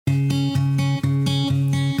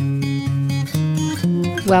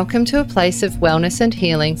Welcome to a place of wellness and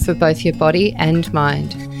healing for both your body and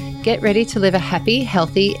mind. Get ready to live a happy,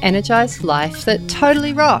 healthy, energized life that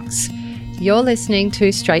totally rocks. You're listening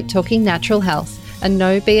to Straight Talking Natural Health, a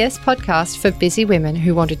no BS podcast for busy women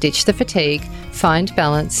who want to ditch the fatigue, find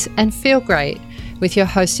balance, and feel great, with your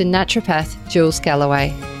host and naturopath, Jules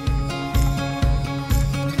Galloway.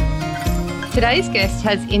 Today's guest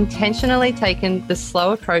has intentionally taken the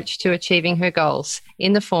slow approach to achieving her goals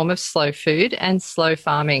in the form of slow food and slow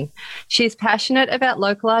farming. She is passionate about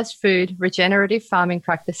localized food, regenerative farming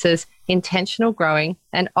practices, intentional growing,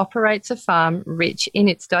 and operates a farm rich in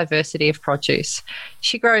its diversity of produce.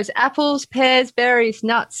 She grows apples, pears, berries,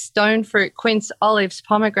 nuts, stone fruit, quince, olives,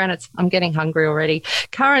 pomegranates. I'm getting hungry already.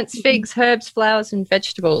 Currants, figs, herbs, flowers, and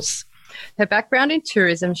vegetables. Her background in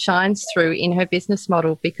tourism shines through in her business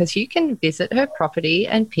model because you can visit her property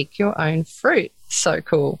and pick your own fruit. So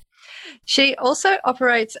cool. She also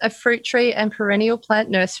operates a fruit tree and perennial plant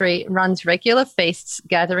nursery, runs regular feasts,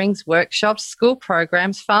 gatherings, workshops, school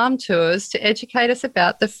programs, farm tours to educate us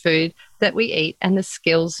about the food that we eat and the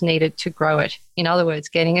skills needed to grow it. In other words,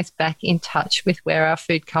 getting us back in touch with where our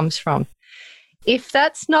food comes from. If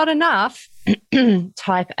that's not enough,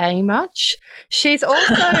 type A much. She's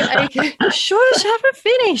also shush, haven't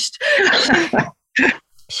finished.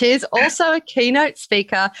 She's also a keynote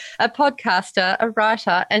speaker, a podcaster, a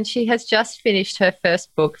writer, and she has just finished her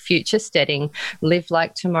first book, Futuresteading, Live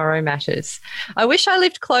Like Tomorrow Matters. I wish I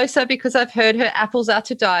lived closer because I've heard her apples are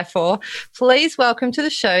to die for. Please welcome to the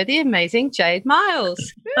show the amazing Jade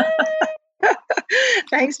Miles.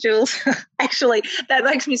 Thanks, Jules. Actually, that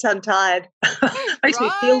makes me sound tired. Makes me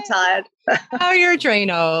feel tired. Oh, your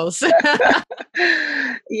adrenals.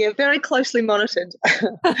 Yeah, very closely monitored.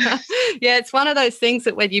 Yeah, it's one of those things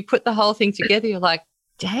that when you put the whole thing together, you're like,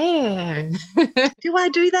 damn. Do I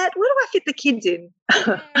do that? Where do I fit the kids in?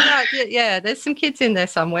 Right, yeah, there's some kids in there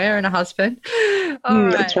somewhere and a husband. All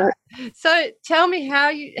right. That's right. So tell me,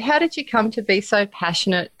 how did you come to be so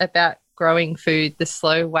passionate about growing food the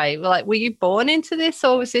slow way? Like, were you born into this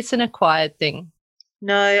or was this an acquired thing?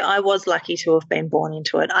 No, I was lucky to have been born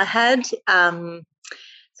into it. I had some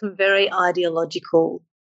very ideological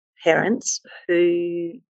parents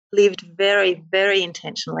who lived very, very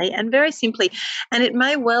intentionally and very simply. And it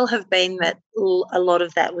may well have been that a lot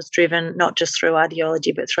of that was driven not just through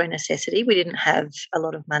ideology but through necessity. We didn't have a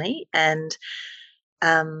lot of money, and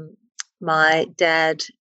my dad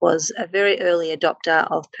was a very early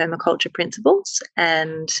adopter of permaculture principles,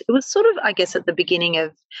 and it was sort of, I guess, at the beginning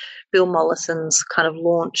of Bill Mollison's kind of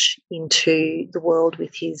launch into the world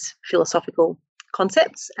with his philosophical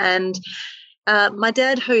concepts. And my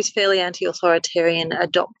dad, who's fairly anti-authoritarian,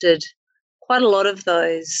 adopted quite a lot of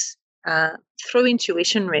those through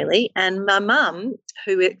intuition, really. And my mum,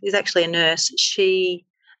 who is actually a nurse, she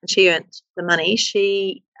earned the money.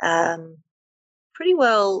 She pretty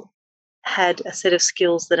well had a set of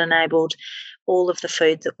skills that enabled all of the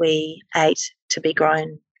food that we ate to be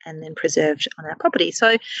grown and then preserved on our property.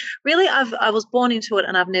 So really I was born into it,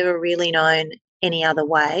 and I've never really known any other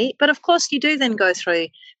way. But of course you do then go through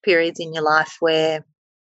periods in your life where,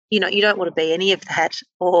 you know, you don't want to be any of that,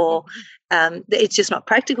 or it's just not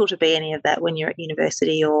practical to be any of that when you're at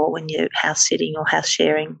university or when you're house sitting or house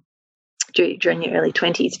sharing during your early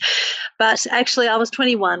 20s. But actually I was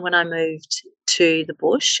 21 when I moved to the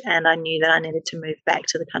bush, and I knew that I needed to move back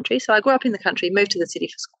to the country. So I grew up in the country, moved to the city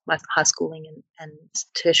for my high schooling and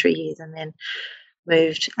tertiary years, and then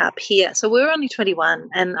moved up here. So we were only 21,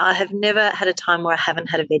 and I have never had a time where I haven't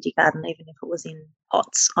had a veggie garden, even if it was in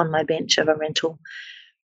pots on my bench of a rental.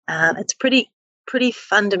 It's pretty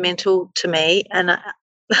fundamental to me, and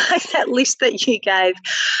that list that you gave,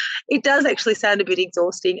 it does actually sound a bit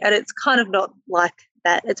exhausting, and it's kind of not like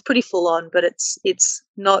that. It's pretty full on, but it's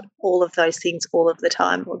not all of those things all of the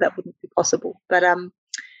time, or that wouldn't be possible. But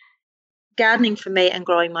gardening for me and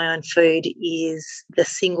growing my own food is the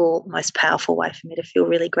single most powerful way for me to feel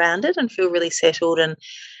really grounded and feel really settled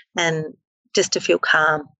and just to feel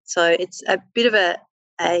calm. So it's a bit of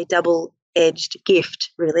a double-edged gift,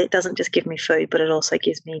 really. It doesn't just give me food, but it also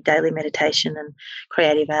gives me daily meditation and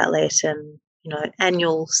creative outlet and, you know,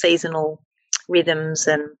 annual, seasonal rhythms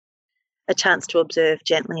and a chance to observe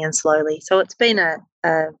gently and slowly. So it's been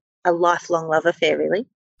a lifelong love affair, really.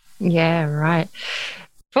 Yeah, right.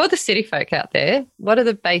 For the city folk out there, what are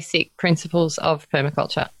the basic principles of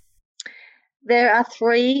permaculture? There are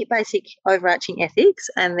 3 basic overarching ethics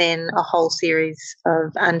and then a whole series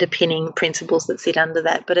of underpinning principles that sit under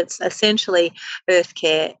that. But it's essentially earth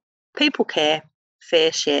care, people care,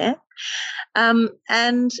 fair share.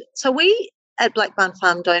 And so we at Black Barn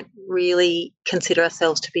Farm don't really consider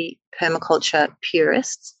ourselves to be permaculture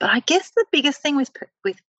purists, but I guess the biggest thing with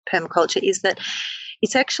permaculture is that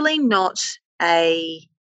it's actually not a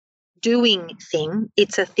doing thing,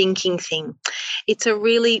 it's a thinking thing. It's a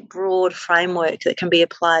really broad framework that can be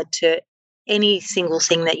applied to any single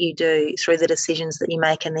thing that you do through the decisions that you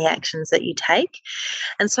make and the actions that you take.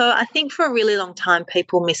 And so I think for a really long time,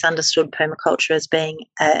 people misunderstood permaculture as being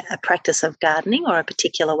a practice of gardening or a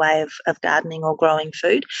particular way of gardening or growing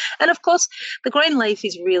food. And of course, the green leaf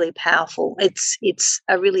is really powerful. It's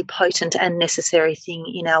a really potent and necessary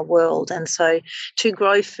thing in our world. And so to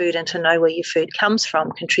grow food and to know where your food comes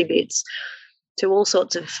from contributes to all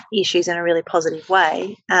sorts of issues in a really positive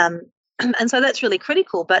way. And so that's really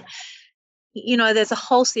critical. But there's a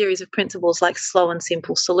whole series of principles like slow and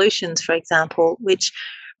simple solutions, for example, which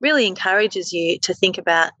really encourages you to think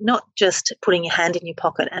about not just putting your hand in your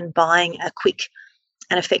pocket and buying a quick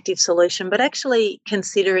and effective solution, but actually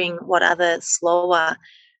considering what other slower,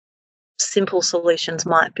 simple solutions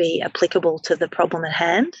might be applicable to the problem at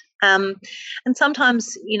hand. And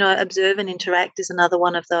sometimes, observe and interact is another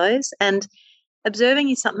one of those. And observing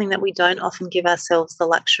is something that we don't often give ourselves the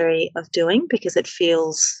luxury of doing because it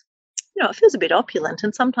feels a bit opulent,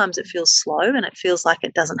 and sometimes it feels slow and it feels like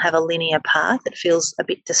it doesn't have a linear path. It feels a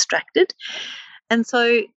bit distracted. And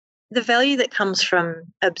so the value that comes from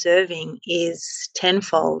observing is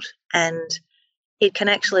tenfold, and it can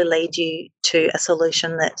actually lead you to a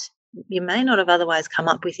solution that you may not have otherwise come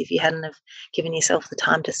up with if you hadn't have given yourself the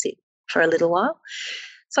time to sit for a little while.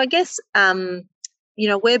 So I guess,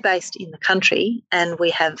 we're based in the country and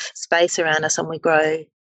we have space around us and we grow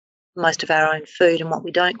most of our own food, and what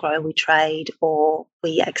we don't grow we trade or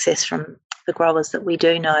we access from the growers that we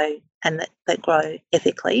do know and that grow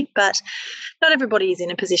ethically. But not everybody is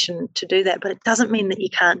in a position to do that, but it doesn't mean that you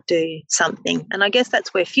can't do something. And I guess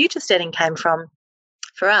that's where Futuresteading came from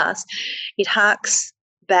for us. It harks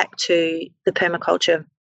back to the permaculture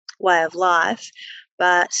way of life,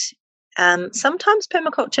 but sometimes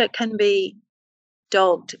permaculture can be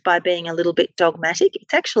dogged by being a little bit dogmatic.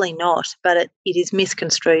 It's actually not, but it is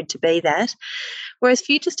misconstrued to be that. Whereas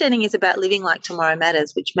Futuresteading is about living like tomorrow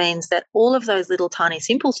matters, which means that all of those little tiny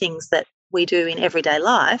simple things that we do in everyday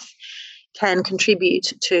life can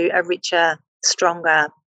contribute to a richer, stronger,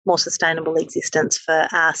 more sustainable existence for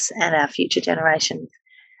us and our future generations.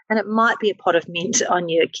 And it might be a pot of mint on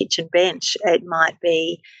your kitchen bench. It might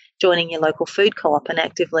be joining your local food co-op and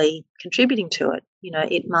actively contributing to it.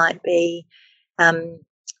 It might be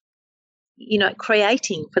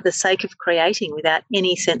creating for the sake of creating without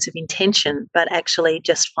any sense of intention, but actually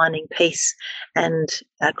just finding peace and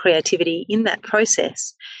creativity in that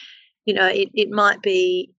process. It might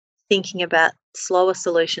be thinking about slower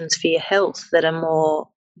solutions for your health that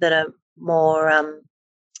are more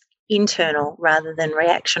internal rather than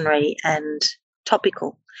reactionary and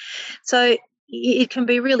topical. So it can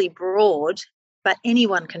be really broad, but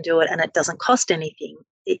anyone can do it and it doesn't cost anything.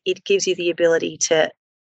 It gives you the ability to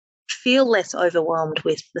feel less overwhelmed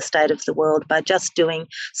with the state of the world by just doing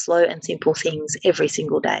slow and simple things every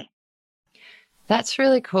single day. That's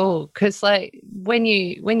really cool because, when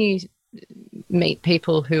you meet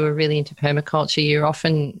people who are really into permaculture, you're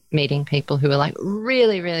often meeting people who are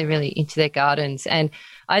really, really, really into their gardens. And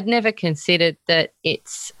I'd never considered that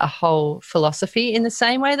it's a whole philosophy in the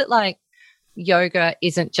same way that yoga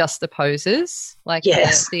isn't just the poses.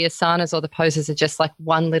 Yes. The asanas or the poses are just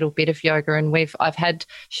one little bit of yoga. And I've had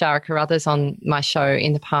Shara Carruthers on my show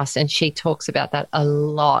in the past, and she talks about that a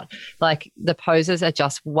lot. The poses are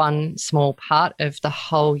just one small part of the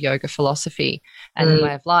whole yoga philosophy and the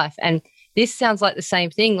way of life. And this sounds like the same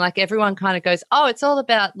thing. Everyone kind of goes, oh, it's all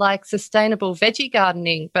about sustainable veggie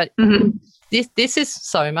gardening, but this is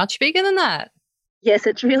so much bigger than that. Yes,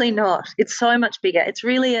 it's really not. It's so much bigger. It's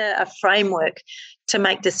really a framework to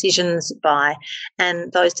make decisions by,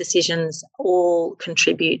 and those decisions all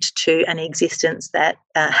contribute to an existence that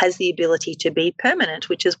has the ability to be permanent,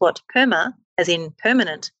 which is what perma, as in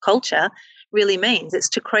permanent culture, really means. It's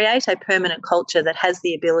to create a permanent culture that has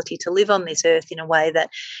the ability to live on this earth in a way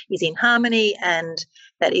that is in harmony and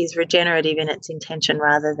that is regenerative in its intention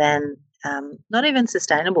rather than not even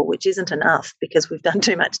sustainable, which isn't enough because we've done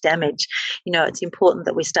too much damage. It's important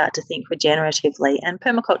that we start to think regeneratively, and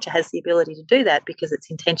permaculture has the ability to do that because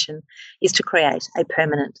its intention is to create a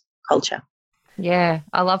permanent culture. Yeah,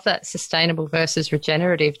 I love that sustainable versus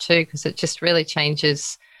regenerative too, because it just really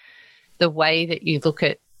changes the way that you look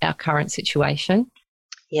at our current situation.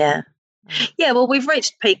 Yeah. Yeah, well, we've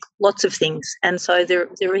reached peak lots of things. And so the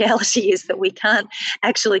reality is that we can't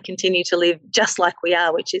actually continue to live just like we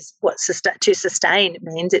are, which is what to sustain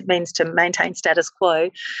means. It means to maintain status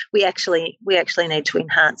quo. We actually need to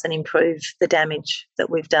enhance and improve the damage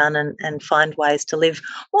that we've done and find ways to live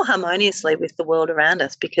more harmoniously with the world around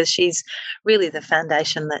us, because she's really the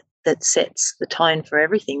foundation that sets the tone for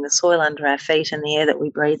everything. The soil under our feet and the air that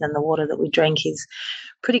we breathe and the water that we drink is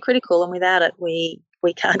pretty critical. And without it, we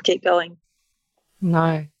can't keep going.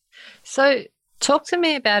 No. So talk to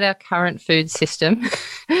me about our current food system.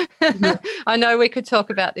 I know we could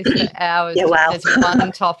talk about this for hours as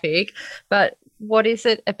one topic, but what is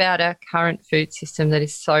it about our current food system that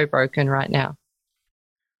is so broken right now?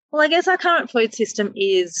 Well, I guess our current food system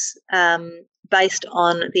is based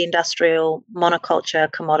on the industrial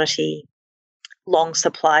monoculture commodity long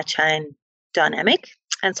supply chain dynamic.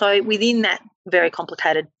 And so within that very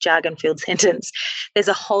complicated jargon-filled sentence, there's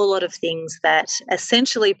a whole lot of things that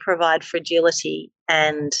essentially provide fragility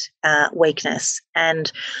and weakness.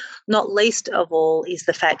 And not least of all is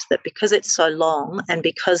the fact that because it's so long and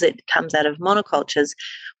because it comes out of monocultures,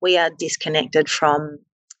 we are disconnected from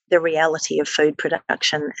the reality of food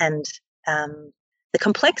production and the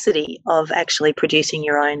complexity of actually producing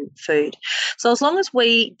your own food. So as long as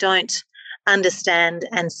we don't understand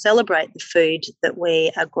and celebrate the food that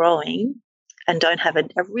we are growing and don't have a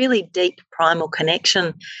really deep primal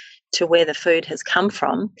connection to where the food has come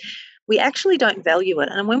from, we actually don't value it.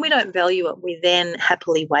 And when we don't value it, we then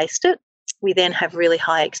happily waste it. We then have really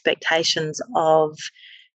high expectations of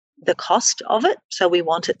the cost of it. So we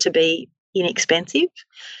want it to be inexpensive.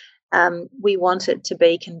 We want it to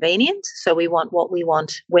be convenient, so we want what we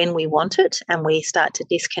want when we want it, and we start to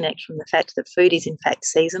disconnect from the fact that food is in fact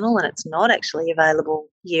seasonal and it's not actually available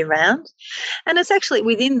year-round. And it's actually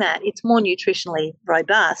within that, it's more nutritionally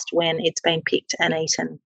robust when it's been picked and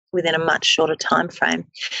eaten within a much shorter time frame.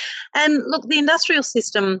 And look, the industrial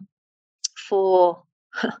system, for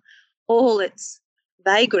all its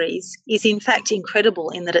vagaries, is in fact incredible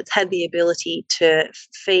in that it's had the ability to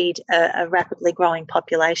feed a rapidly growing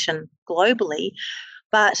population globally.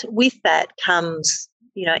 But with that comes,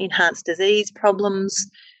 enhanced disease problems,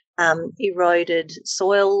 eroded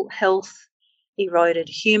soil health, eroded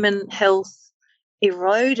human health,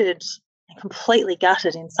 eroded and completely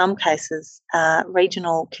gutted, in some cases,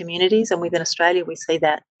 regional communities. And within Australia, we see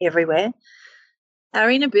that everywhere. Our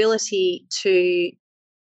inability to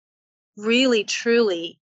really,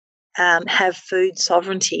 truly have food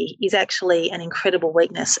sovereignty is actually an incredible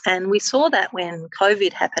weakness. And we saw that when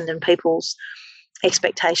COVID happened and people's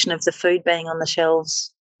expectation of the food being on the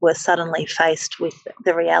shelves were suddenly faced with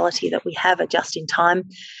the reality that we have a just-in-time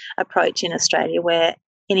approach in Australia where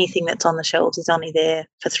anything that's on the shelves is only there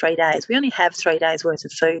for 3 days. We only have 3 days' worth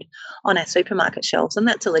of food on our supermarket shelves, and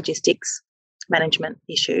that's a logistics management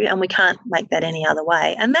issue, and we can't make that any other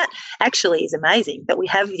way. And that actually is amazing, that we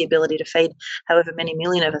have the ability to feed however many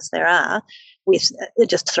million of us there are with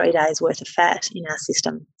just 3 days worth of fat in our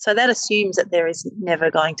system. So that assumes that there is never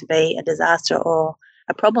going to be a disaster or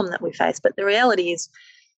a problem that we face. But the reality is,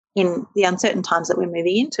 in the uncertain times that we're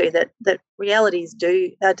moving into,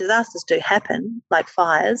 that disasters do happen, like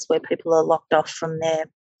fires where people are locked off from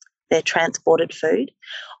their transported food,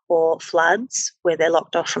 or floods where they're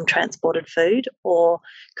locked off from transported food, or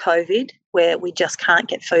COVID where we just can't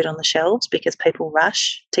get food on the shelves because people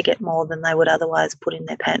rush to get more than they would otherwise put in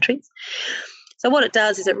their pantries. So what it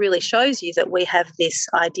does is it really shows you that we have this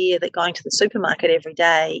idea that going to the supermarket every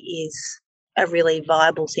day is a really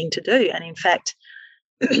viable thing to do. And in fact,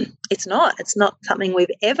 it's not. It's not something we've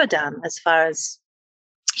ever done as far as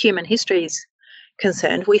human history is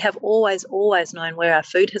concerned. We have always known where our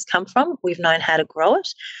food has come from. We've known how to grow it.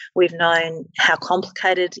 We've known how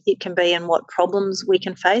complicated it can be and what problems we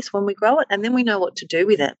can face when we grow it, and then we know what to do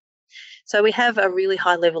with it. So we have a really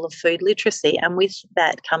high level of food literacy, and with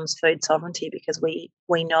that comes food sovereignty, because we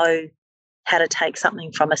know how to take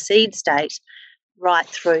something from a seed state right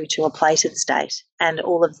through to a plated state and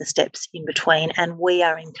all of the steps in between, and we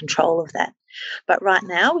are in control of that. But right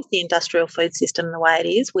now, with the industrial food system the way it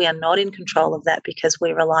is, we are not in control of that because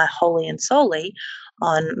we rely wholly and solely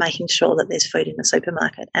on making sure that there's food in the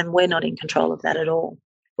supermarket, and we're not in control of that at all.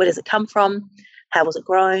 Where does it come from? How was it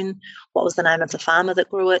grown? What was the name of the farmer that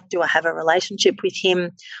grew it? Do I have a relationship with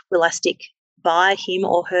him? Will I stick by him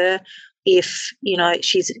or her if,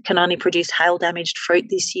 she can only produce hail-damaged fruit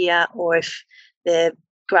this year, or if the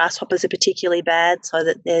grasshoppers are particularly bad so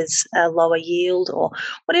that there's a lower yield, or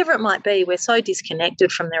whatever it might be? We're so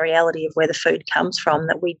disconnected from the reality of where the food comes from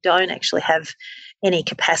that we don't actually have any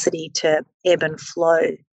capacity to ebb and flow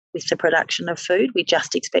with the production of food. We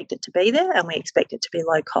just expect it to be there, and we expect it to be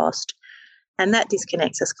low cost. And that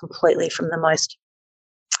disconnects us completely from the most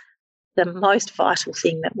vital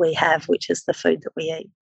thing that we have, which is the food that we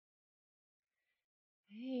eat.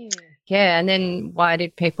 Yeah, and then why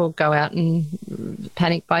did people go out and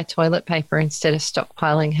panic buy toilet paper instead of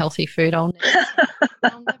stockpiling healthy food? I'll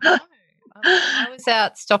never know. I was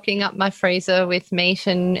out stocking up my freezer with meat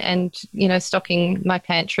and stocking my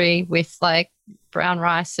pantry with like brown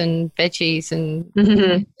rice and veggies and,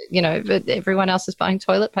 but everyone else is buying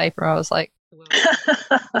toilet paper. I was like,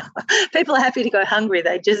 people are happy to go hungry.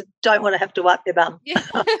 They just don't want to have to wipe their bum. Yeah.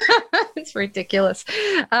 It's ridiculous.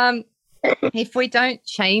 If we don't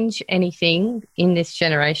change anything in this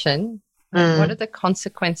generation, what are the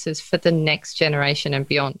consequences for the next generation and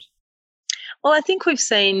beyond? Well, I think we've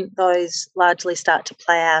seen those largely start to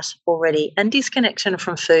play out already. And disconnection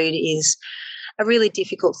from food is a really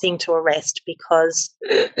difficult thing to arrest because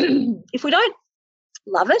if we don't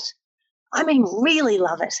love it, I mean really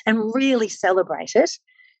love it and really celebrate it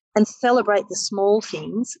and celebrate the small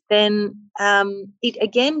things, then it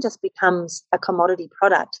again just becomes a commodity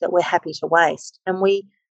product that we're happy to waste. And we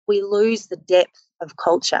lose the depth of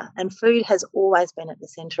culture. And food has always been at the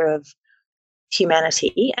centre of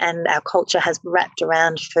humanity, and our culture has wrapped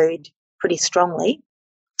around food pretty strongly,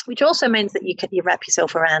 which also means that you wrap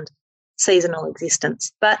yourself around seasonal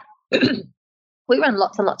existence. But we run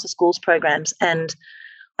lots and lots of schools programs, and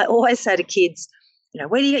I always say to kids,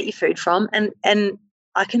 where do you get your food from? And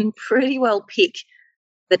I can pretty well pick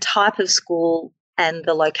the type of school and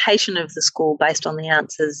the location of the school based on the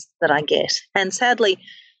answers that I get. And sadly,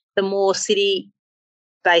 the more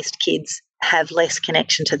city-based kids have less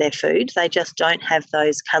connection to their food. They just don't have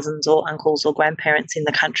those cousins or uncles or grandparents in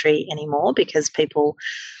the country anymore because people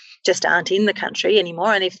just aren't in the country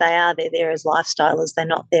anymore. And if they are, they're there as lifestylers. They're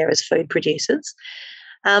not there as food producers.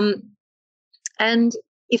 And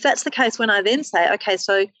if that's the case, when I then say, okay,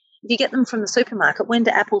 so if you get them from the supermarket, when do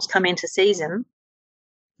apples come into season?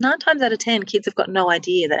 9 times out of 10, kids have got no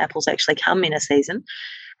idea that apples actually come in a season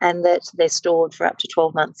and that they're stored for up to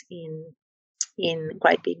 12 months in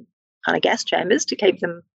great big kind of gas chambers to keep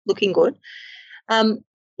them looking good. And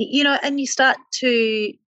you start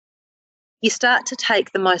to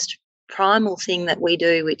take the most primal thing that we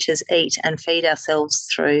do, which is eat and feed ourselves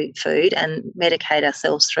through food and medicate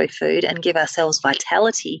ourselves through food and give ourselves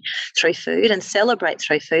vitality through food and celebrate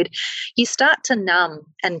through food. You start to numb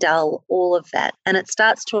and dull all of that, and it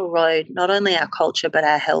starts to erode not only our culture but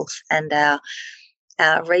our health and our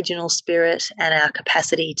regional spirit and our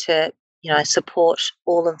capacity to support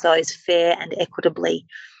all of those fair and equitably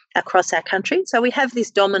across our country. So we have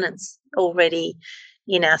this dominance already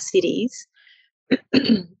in our cities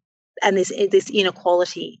and this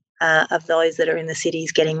inequality of those that are in the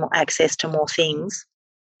cities getting more access to more things.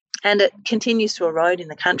 And it continues to erode in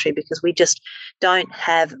the country because we just don't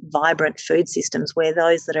have vibrant food systems where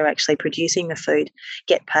those that are actually producing the food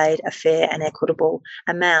get paid a fair and equitable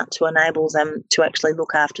amount to enable them to actually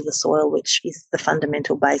look after the soil, which is the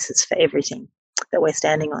fundamental basis for everything that we're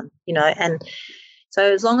standing on, And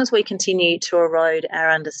so as long as we continue to erode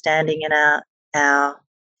our understanding and our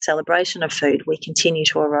celebration of food, we continue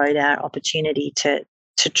to erode our opportunity to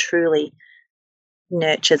truly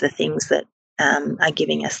nurture the things that are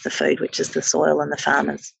giving us the food, which is the soil and the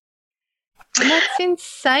farmers. And that's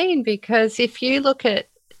insane because if you look at,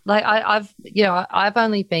 like, I've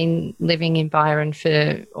only been living in Byron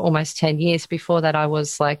for almost 10 years. Before that, I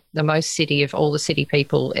was like the most city of all the city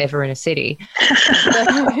people ever in a city.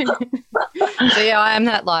 So yeah, I am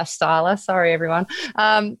that lifestyler. Sorry, everyone.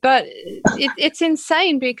 But it's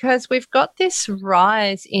insane because we've got this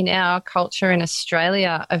rise in our culture in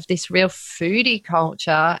Australia of this real foodie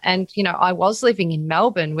culture. And, I was living in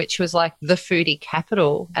Melbourne, which was like the foodie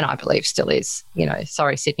capital, and I believe still is.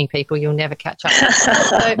 Sorry, Sydney people, you'll never catch up.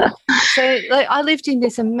 So I lived in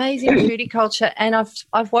this amazing foodie culture, and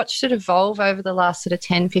I've watched it evolve over the last sort of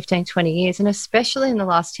 10, 15, 20 years. And especially in the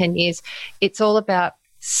last 10 years, it's all about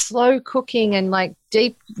slow cooking and like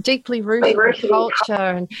deeply rooted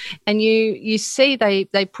culture, and you see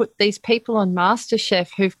they put these people on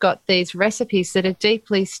MasterChef who've got these recipes that are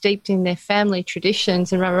deeply steeped in their family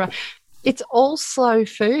traditions and blah. It's all slow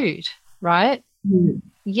food, right?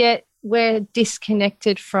 Yet we're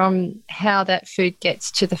disconnected from how that food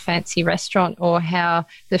gets to the fancy restaurant or how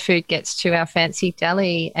the food gets to our fancy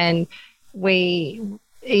deli, and we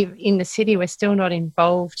in the city we're still not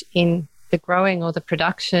involved in the growing or the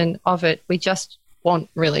production of it. We just want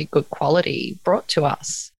really good quality brought to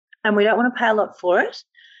us. And we don't want to pay a lot for it.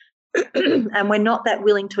 And we're not that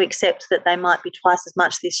willing to accept that they might be twice as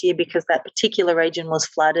much this year because that particular region was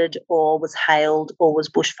flooded or was hailed or was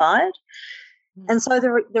bushfired. And so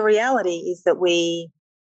the reality is that we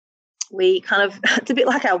we kind of, it's a bit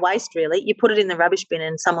like our waste really. You put it in the rubbish bin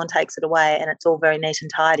and someone takes it away and it's all very neat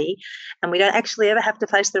and tidy, and we don't actually ever have to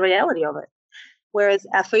face the reality of it. Whereas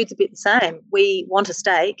our food's a bit the same. We want a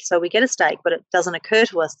steak, so we get a steak, but it doesn't occur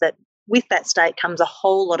to us that with that steak comes a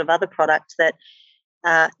whole lot of other product that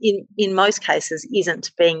in most cases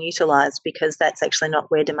isn't being utilised, because that's actually not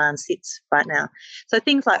where demand sits right now. So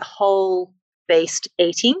things like whole beast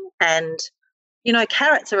eating, and,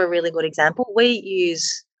 carrots are a really good example. We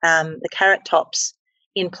use the carrot tops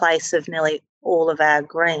in place of nearly all of our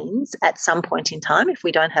greens at some point in time if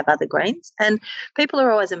we don't have other greens. And people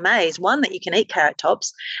are always amazed, one, that you can eat carrot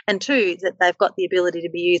tops, and two, that they've got the ability to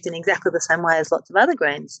be used in exactly the same way as lots of other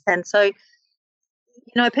greens. And so,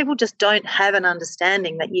 people just don't have an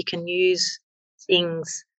understanding that you can use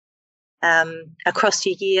things across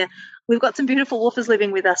your year. We've got some beautiful woofers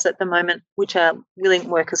living with us at the moment, which are willing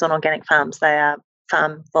workers on organic farms. They are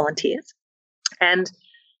farm volunteers. And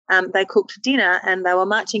they cooked dinner, and they were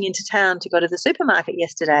marching into town to go to the supermarket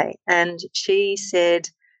yesterday. And she said,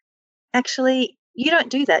 actually, you don't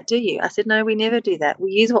do that, do you? I said, no, we never do that.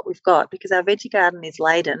 We use what we've got because our veggie garden is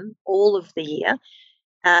laden all of the year.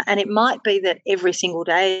 And it might be that every single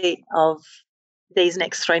day of these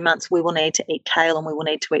next 3 months we will need to eat kale and we will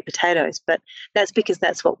need to eat potatoes, but that's because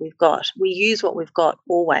that's what we've got. We use what we've got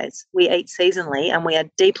always. We eat seasonally, and we are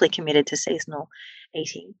deeply committed to seasonal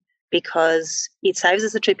eating because it saves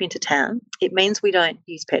us a trip into town. It means we don't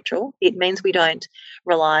use petrol. It means we don't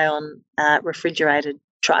rely on refrigerated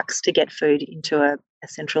trucks to get food into a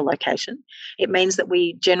central location. It means that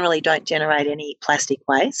we generally don't generate any plastic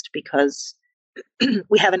waste because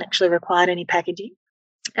we haven't actually required any packaging.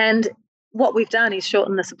 And what we've done is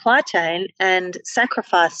shorten the supply chain and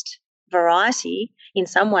sacrificed variety in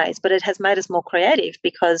some ways, but it has made us more creative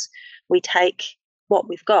because we take what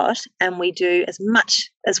we've got and we do as much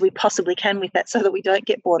as we possibly can with that so that we don't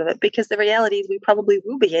get bored of it, because the reality is we probably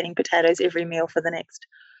will be eating potatoes every meal for the next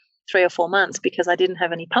 3 or 4 months because I didn't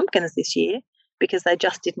have any pumpkins this year because they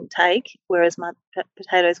just didn't take, whereas my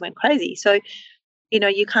potatoes went crazy. So,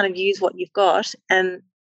 you kind of use what you've got, and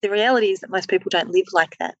the reality is that most people don't live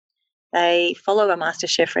like that. They follow a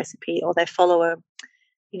MasterChef recipe, or they follow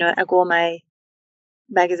a gourmet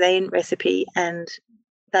magazine recipe, and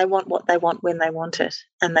they want what they want when they want it,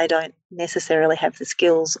 and they don't necessarily have the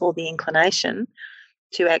skills or the inclination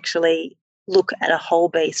to actually look at a whole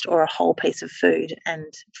beast or a whole piece of food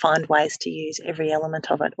and find ways to use every element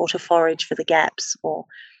of it, or to forage for the gaps. Or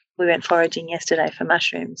we went foraging yesterday for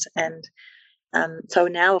mushrooms, and so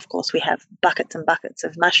now, of course, we have buckets and buckets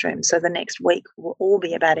of mushrooms. So the next week will all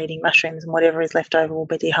be about eating mushrooms, and whatever is left over will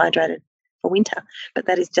be dehydrated for winter. But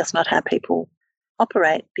that is just not how people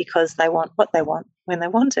operate, because they want what they want when they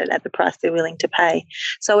want it at the price they're willing to pay.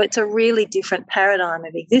 So it's a really different paradigm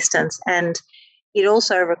of existence, and it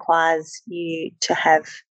also requires you to have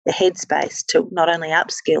the headspace to not only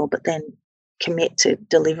upskill but then commit to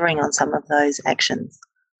delivering on some of those actions.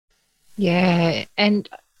 Yeah, and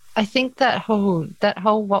I think that whole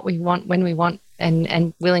what we want when we want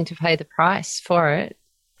and willing to pay the price for it,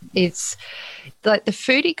 it's like the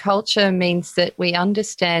foodie culture means that we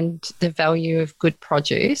understand the value of good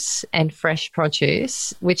produce and fresh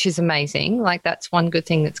produce, which is amazing. Like, that's one good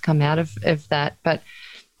thing that's come out of that. But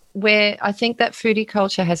where I think that foodie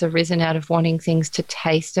culture has arisen out of wanting things to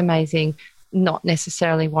taste amazing, not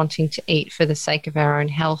necessarily wanting to eat for the sake of our own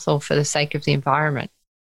health or for the sake of the environment.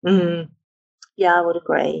 Mm. Yeah, I would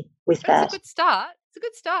agree with that. It's a good start. It's a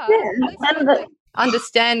good start. Yeah, and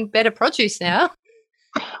understand better produce now.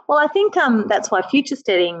 Well, I think that's why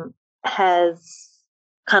Futuresteading has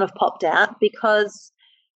kind of popped out, because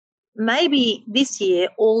maybe this year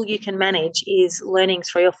all you can manage is learning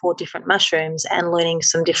 3 or 4 different mushrooms and learning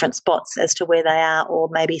some different spots as to where they are, or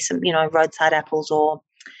maybe some, roadside apples, or,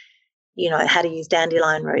 how to use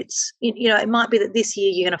dandelion roots. It might be that this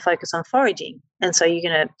year you're going to focus on foraging, and so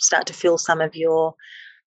you're going to start to fill some of your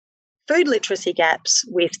food literacy gaps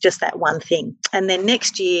with just that one thing. And then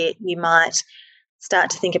next year you might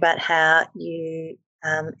start to think about how you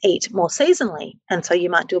eat more seasonally. And so you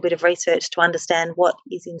might do a bit of research to understand what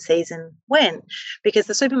is in season when, because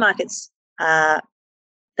the supermarkets,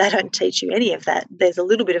 they don't teach you any of that. There's a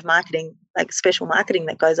little bit of marketing, like special marketing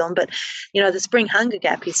that goes on, but, the spring hunger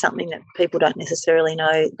gap is something that people don't necessarily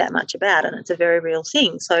know that much about, and it's a very real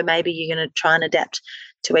thing. So maybe you're going to try and adapt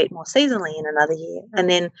to eat more seasonally in another year. And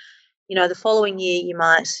then, the following year you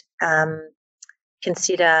might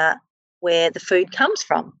consider where the food comes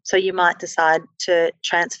from. So you might decide to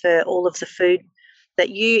transfer all of the food that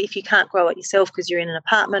if you can't grow it yourself because you're in an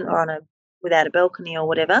apartment or on a without a balcony or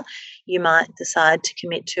whatever, you might decide to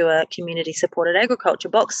commit to a community-supported agriculture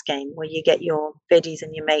box scheme where you get your veggies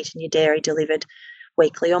and your meat and your dairy delivered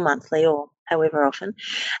weekly or monthly or however often.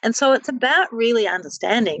 And so it's about really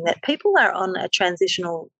understanding that people are on a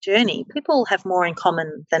transitional journey. People have more in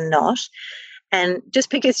common than not. And just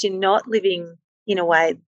because you're not living in a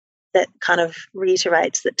way that kind of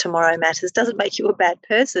reiterates that tomorrow matters doesn't make you a bad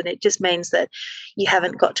person. It just means that you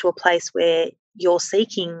haven't got to a place where you're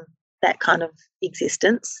seeking that kind of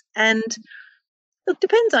existence. And look,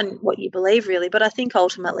 depends on what you believe really, but I think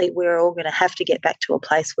ultimately we're all going to have to get back to a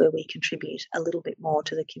place where we contribute a little bit more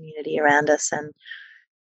to the community around us and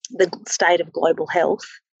the state of global health.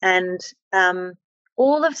 And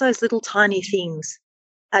all of those little tiny things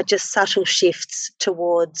are just subtle shifts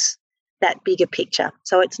towards that bigger picture.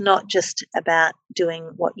 So it's not just about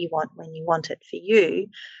doing what you want when you want it for you,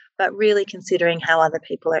 but really considering how other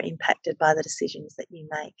people are impacted by the decisions that you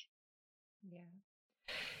make. Yeah.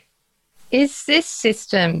 Is this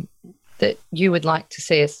system that you would like to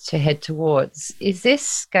see us to head towards, is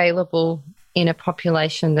this scalable in a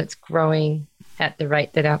population that's growing at the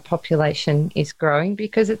rate that our population is growing?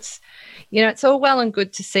 Because it's, you know, it's all well and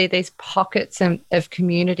good to see these pockets of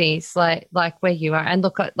communities like where you are. And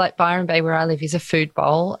look, like Byron Bay, where I live, is a food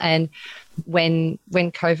bowl. And when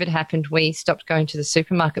COVID happened, we stopped going to the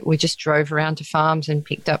supermarket. We just drove around to farms and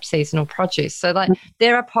picked up seasonal produce. So like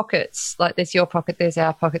there are pockets, like there's your pocket, there's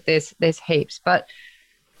our pocket, there's heaps. But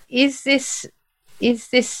is this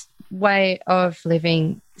way of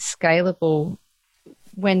living scalable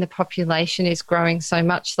when the population is growing so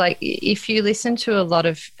much? Like if you listen to a lot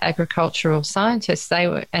of agricultural scientists,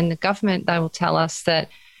 and the government, they will tell us that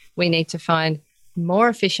we need to find more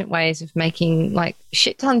efficient ways of making like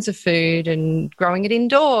shit tons of food and growing it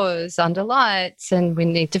indoors under lights, and we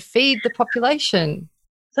need to feed the population.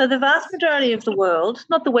 So the vast majority of the world,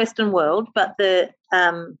 not the Western world, but the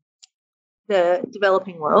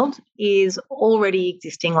developing world is already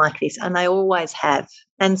existing like this, and they always have.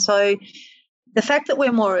 And so the fact that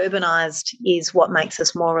we're more urbanised is what makes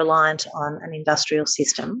us more reliant on an industrial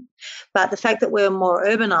system. But the fact that we're more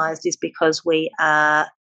urbanised is because we are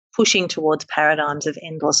pushing towards paradigms of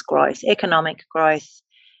endless growth, economic growth,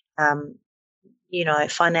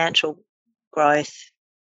 financial growth,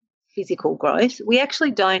 physical growth. We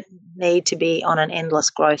actually don't need to be on an endless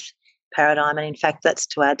growth paradigm, and in fact, that's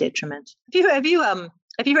to our detriment. Have you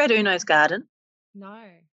read Uno's Garden? No.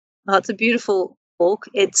 Oh, it's a beautiful book.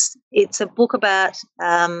 It's a book about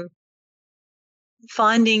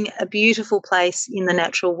finding a beautiful place in the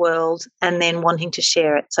natural world and then wanting to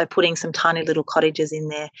share it. So putting some tiny little cottages in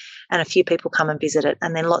there, and a few people come and visit it,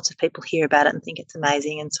 and then lots of people hear about it and think it's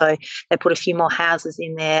amazing. And so they put a few more houses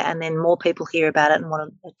in there, and then more people hear about it and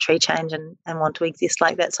want a tree change and want to exist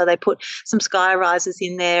like that. So they put some sky rises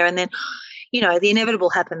in there, and then, you know, the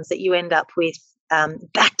inevitable happens that you end up with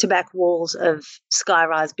back-to-back walls of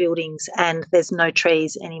sky-rise buildings, and there's no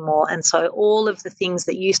trees anymore. And so all of the things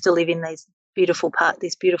that used to live in this beautiful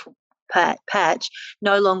patch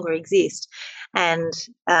no longer exist. And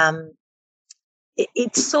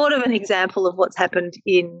it's sort of an example of what's happened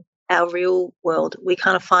in our real world. We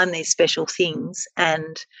kind of find these special things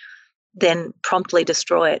and then promptly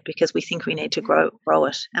destroy it because we think we need to grow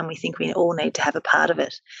it, and we think we all need to have a part of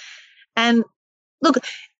it. And look,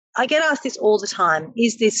 I get asked this all the time,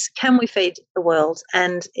 can we feed the world?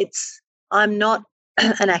 And I'm not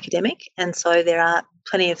an academic, and so there are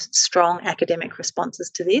plenty of strong academic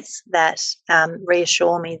responses to this that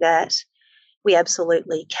reassure me that we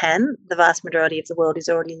absolutely can. The vast majority of the world is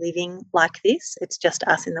already living like this. It's just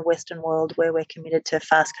us in the Western world where we're committed to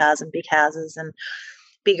fast cars and big houses and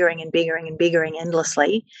biggering and biggering and biggering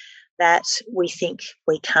endlessly that we think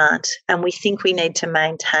we can't. And we think we need to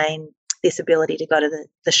maintain this ability to go to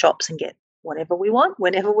the shops and get whatever we want,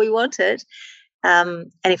 whenever we want it.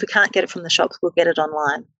 And if we can't get it from the shops, we'll get it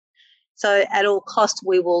online. So at all costs,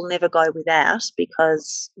 we will never go without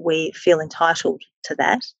because we feel entitled to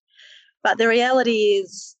that. But the reality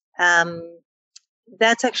is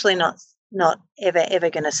that's actually not ever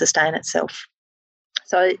going to sustain itself.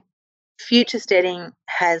 So Futuresteading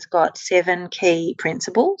has got 7 key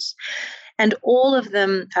principles, and all of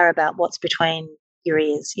them are about what's between your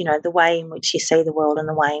ears, you know, the way in which you see the world and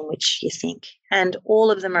the way in which you think. And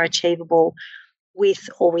all of them are achievable with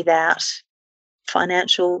or without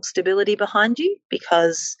financial stability behind you,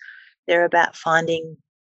 because they're about finding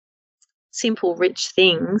simple, rich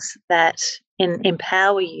things that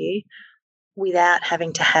empower you without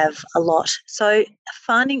having to have a lot. So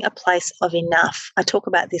finding a place of enough. I talk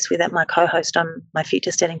about this with my co-host on my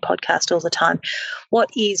Futuresteading podcast all the time. What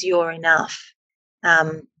is your enough?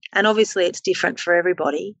 And obviously it's different for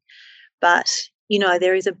everybody, but,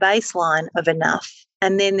 there is a baseline of enough,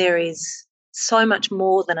 and then there is so much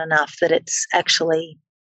more than enough that it's actually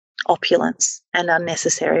opulence and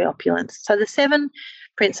unnecessary opulence. So the 7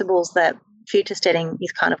 principles that Futuresteading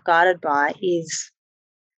is kind of guided by is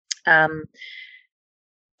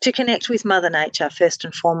to connect with Mother Nature first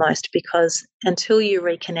and foremost, because until you're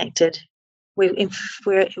reconnected,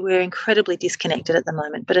 we're incredibly disconnected at the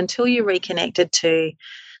moment, but until you're reconnected to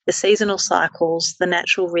the seasonal cycles, the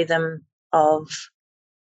natural rhythm of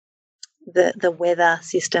the weather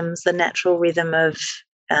systems, the natural rhythm of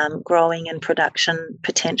growing and production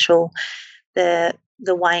potential, the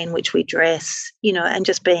way in which we dress, and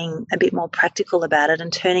just being a bit more practical about it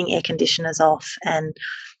and turning air conditioners off and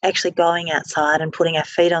actually going outside and putting our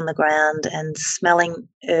feet on the ground and smelling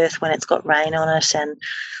earth when it's got rain on it and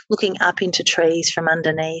looking up into trees from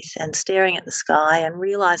underneath and staring at the sky and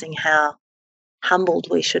realising how humbled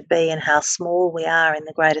we should be and how small we are in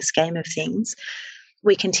the greater scheme of things.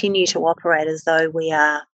 We continue to operate as though we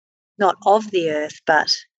are not of the earth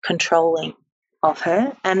but controlling of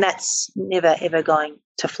her, and that's never ever going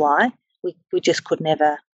to fly. We just could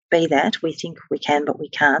never be that. We think we can, but we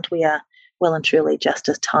can't. We are well and truly just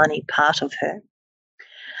a tiny part of her.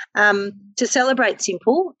 To celebrate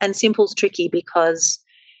simple, and simple's tricky because,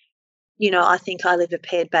 I think I live a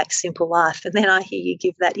pared back simple life, and then I hear you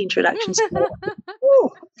give that introduction score.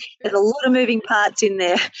 There's a lot of moving parts in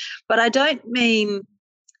there, but I don't mean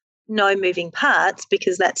no moving parts,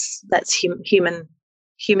 because that's human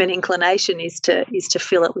inclination is to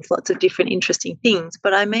fill it with lots of different interesting things.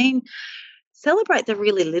 But I mean, celebrate the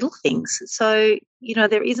really little things. So,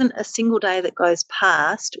 there isn't a single day that goes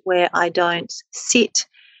past where I don't sit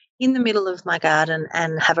in the middle of my garden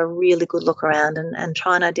and have a really good look around and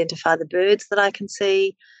try and identify the birds that I can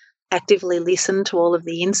see, actively listen to all of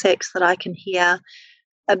the insects that I can hear,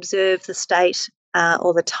 observe the state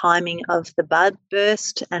or the timing of the bud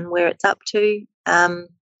burst and where it's up to.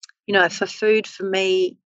 For food, for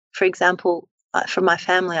me, for example, for my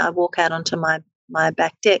family, I walk out onto my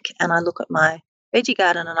back deck and I look at my veggie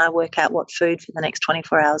garden and I work out what food for the next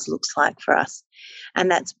 24 hours looks like for us.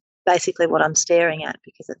 And that's basically what I'm staring at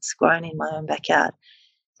because it's grown in my own backyard.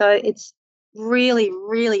 So it's really,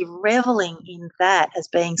 really reveling in that as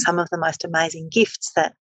being some of the most amazing gifts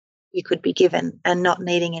that you could be given, and not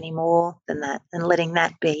needing any more than that and letting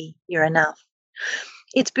that be your enough.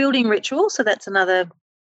 It's building ritual. So that's another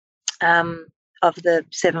of the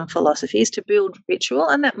 7 philosophies, to build ritual,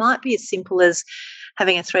 and that might be as simple as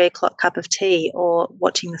having a 3 o'clock cup of tea or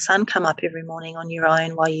watching the sun come up every morning on your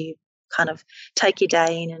own while you kind of take your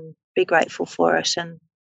day in and be grateful for it and,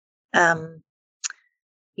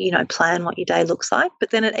 plan what your day looks like. But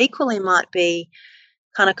then it equally might be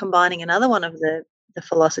kind of combining another one of the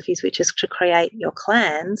philosophies, which is to create your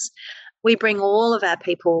clans. We bring all of our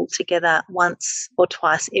people together once or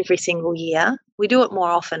twice every single year. We do it more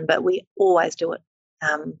often, but we always do it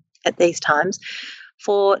at these times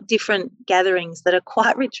for different gatherings that are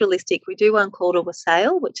quite ritualistic. We do one called a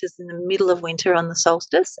wassail, which is in the middle of winter on the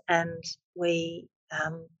solstice, and we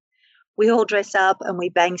all dress up and we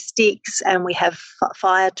bang sticks and we have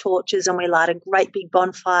fire torches and we light a great big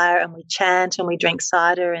bonfire and we chant and we drink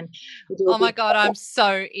cider and we do. Oh my God, I'm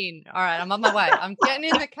so in. All right, I'm on my way. I'm getting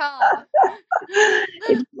in the car.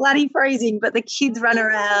 It's bloody freezing, but the kids run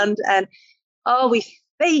around and we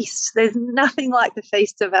feast. There's nothing like the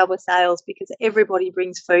feast of our wassails because everybody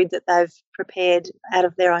brings food that they've prepared out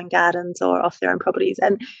of their own gardens or off their own properties,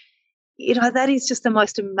 and that is just the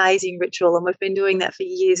most amazing ritual, and we've been doing that for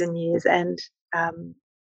years and years, and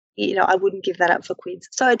I wouldn't give that up for quids.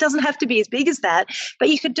 So it doesn't have to be as big as that, but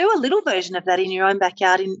you could do a little version of that in your own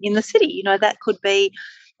backyard in the city. That could be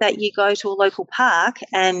that you go to a local park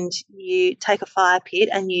and you take a fire pit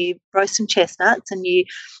and you roast some chestnuts and you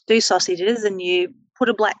do sausages and you put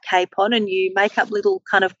a black cape on and you make up little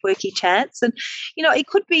kind of quirky chants. And, it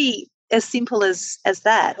could be as simple as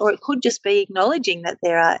that, or it could just be acknowledging that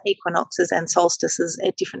there are equinoxes and solstices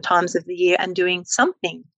at different times of the year and doing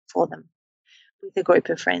something for them with a group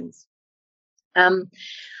of friends.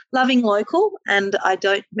 Loving local, and I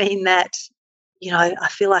don't mean that, I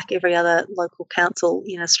feel like every other local council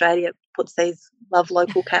in Australia puts these love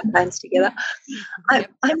local campaigns together. I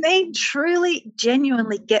mean truly,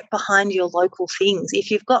 genuinely get behind your local things.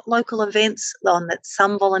 If you've got local events on that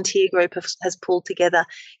some volunteer group has pulled together,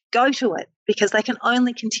 go to it, because they can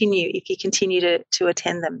only continue if you continue to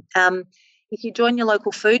attend them. If you join your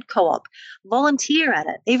local food co-op, volunteer at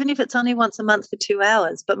it, even if it's only once a month for 2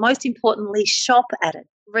 hours. But most importantly, shop at it.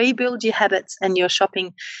 Rebuild your habits and your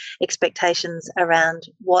shopping expectations around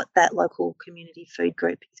what that local community food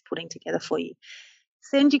group is putting together for you.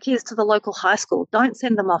 Send your kids to the local high school. Don't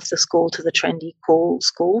send them off to school to the trendy, cool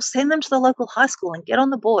school. Send them to the local high school and get on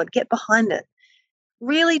the board, get behind it.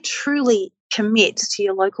 Really, truly commit to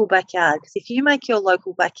your local backyard, because if you make your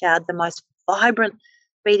local backyard the most vibrant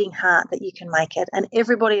beating heart that you can make it, and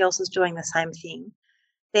everybody else is doing the same thing,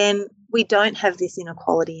 then we don't have this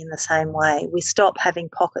inequality in the same way. We stop having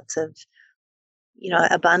pockets of,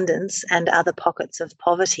 abundance and other pockets of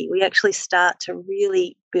poverty. We actually start to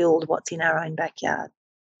really build what's in our own backyard.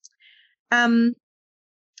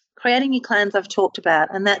 Creating your clans I've talked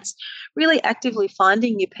about, and that's really actively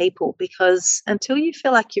finding your people, because until you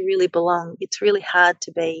feel like you really belong, it's really hard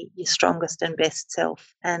to be your strongest and best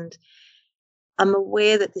self. And I'm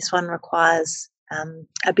aware that this one requires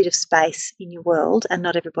a bit of space in your world, and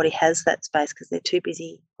not everybody has that space because they're too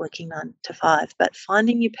busy working 9 to 5. But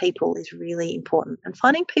finding your people is really important, and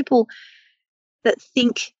finding people that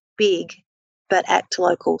think big but act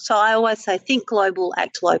local. So I always say think global,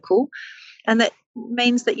 act local, and that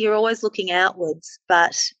means that you're always looking outwards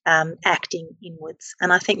but acting inwards.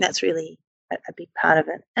 And I think that's really a big part of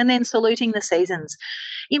it. And then saluting the seasons.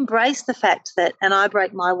 Embrace the fact that, and I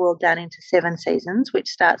break my world down into 7 seasons, which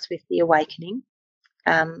starts with the awakening,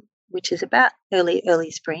 which is about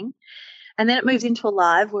early spring. And then it moves into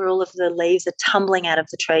alive, where all of the leaves are tumbling out of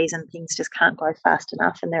the trees and things just can't grow fast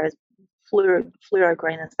enough, and they're as fluoro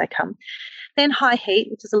green as they come. Then high heat,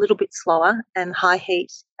 which is a little bit slower, and high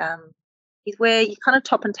heat is where you kind of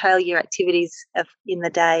top and tail your activities in the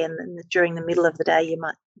day, and then during the middle of the day you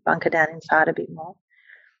might bunker down inside a bit more.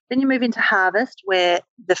 Then you move into harvest, where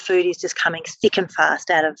the food is just coming thick and fast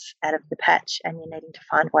out of the patch, and you're needing to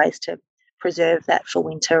find ways to preserve that for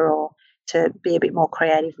winter, or to be a bit more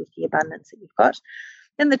creative with the abundance that you've got.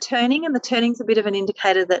 Then the turning, and the turning's a bit of an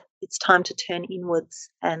indicator that it's time to turn inwards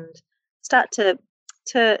and start to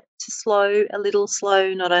slow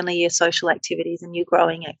not only your social activities and your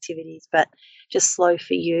growing activities, but just slow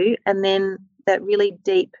for you. And then that really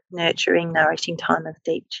deep, nurturing, nourishing time of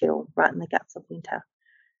deep chill right in the guts of winter.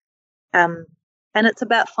 And it's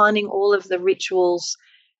about finding all of the rituals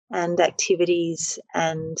and activities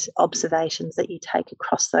and observations that you take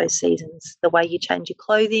across those seasons. The way you change your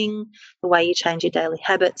clothing, the way you change your daily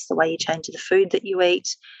habits, the way you change the food that you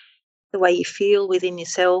eat, the way you feel within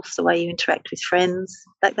yourself, the way you interact with friends.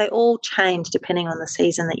 Like, they all change depending on the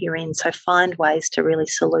season that you're in. So find ways to really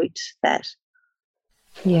salute that.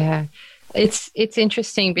 Yeah. It's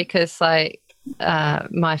interesting because, like,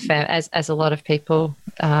 my family, as a lot of people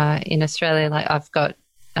in Australia, like, I've got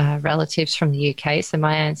relatives from the UK, so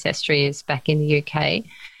my ancestry is back in the UK.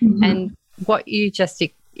 Mm-hmm. And what you just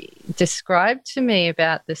described to me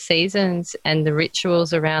about the seasons and the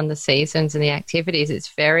rituals around the seasons and the activities,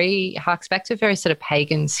 harks back to a very sort of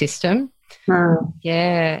pagan system.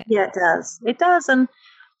 Yeah, it does. And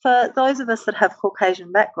for those of us that have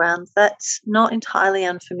Caucasian backgrounds, that's not entirely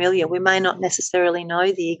unfamiliar. We may not necessarily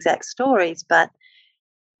know the exact stories, but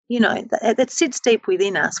it sits deep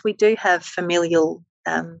within us. We do have familial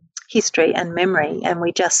history and memory, and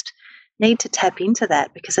we just need to tap into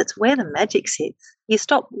that, because it's where the magic sits. You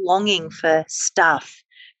stop longing for stuff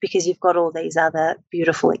because you've got all these other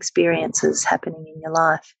beautiful experiences happening in your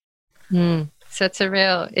life. So it's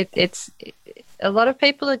a lot of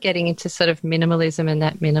people are getting into sort of minimalism and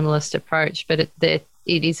that minimalist approach, but it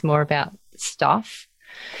is more about stuff.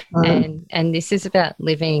 And this is about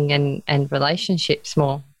living and relationships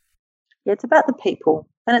more. Yeah, it's about the people,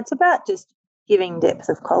 and it's about just giving depth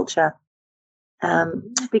of culture,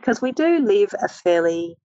 because we do live a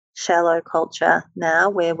fairly shallow culture now,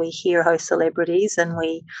 where we hero celebrities and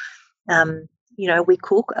we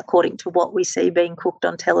cook according to what we see being cooked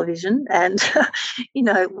on television, and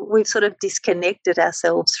we've sort of disconnected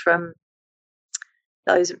ourselves from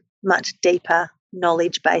those much deeper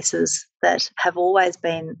knowledge bases that have always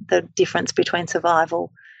been the difference between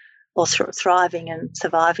survival or thriving and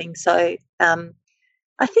surviving. So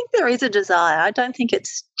I think there is a desire. I don't think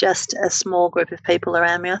it's just a small group of people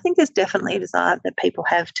around me. I think there's definitely a desire that people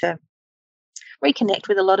have to reconnect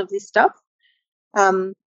with a lot of this stuff.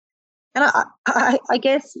 And I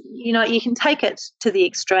guess, you can take it to the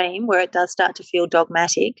extreme where it does start to feel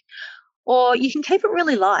dogmatic, or you can keep it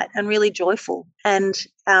really light and really joyful, and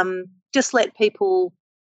just let people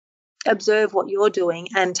observe what you're doing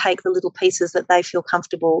and take the little pieces that they feel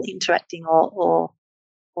comfortable interacting or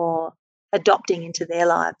adopting into their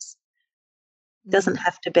lives. It doesn't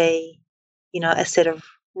have to be, a set of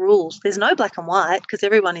rules. There's no black and white, because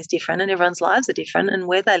everyone is different and everyone's lives are different and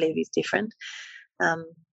where they live is different.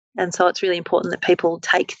 And so it's really important that people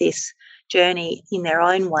take this journey in their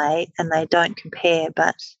own way, and they don't compare,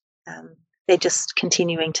 but they're just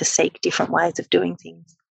continuing to seek different ways of doing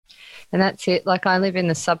things. And that's it. Like I live in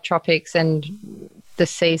the subtropics, and the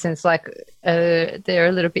seasons they're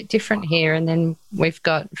a little bit different here. And then we've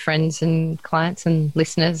got friends and clients and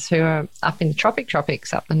listeners who are up in the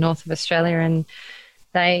tropics up the north of Australia, and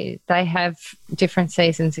they have different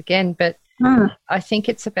seasons again. But I think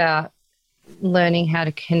it's about learning how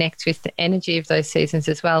to connect with the energy of those seasons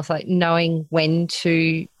as well. It's like knowing when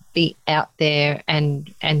to be out there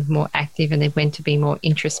and more active, and then when to be more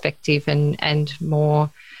introspective and more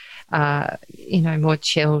more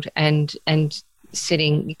chilled and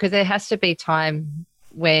sitting, because there has to be time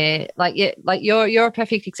where like you're a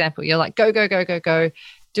perfect example. You're like go,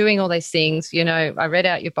 doing all these things. I read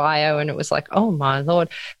out your bio and it was like, oh my Lord.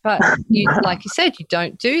 But like you said, you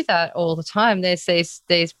don't do that all the time. There's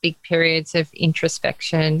these big periods of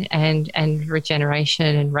introspection and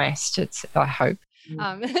regeneration and rest. I hope. There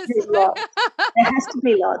has to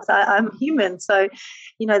be lots. I'm human, so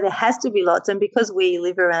there has to be lots. And because we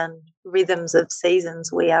live around rhythms of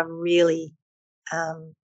seasons, we are really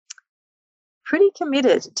pretty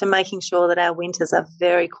committed to making sure that our winters are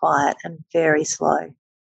very quiet and very slow.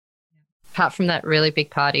 Apart from that really big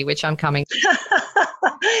party, which I'm coming to.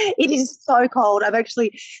 It is so cold. I'm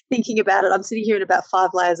actually thinking about it. I'm sitting here in about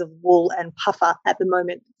 5 layers of wool and puffer at the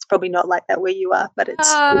moment. It's probably not like that where you are, but it's...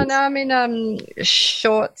 No, I'm in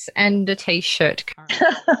shorts and a T-shirt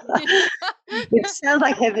currently. It sounds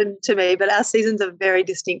like heaven to me, but our seasons are very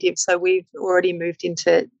distinctive. So we've already moved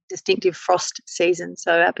into distinctive frost season.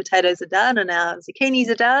 So our potatoes are done and our zucchinis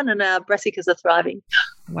are done and our brassicas are thriving.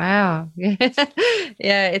 Wow. Yeah,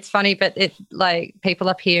 it's funny, but people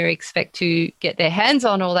up here expect to get their hands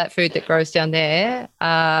on all that food that grows down there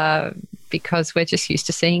because we're just used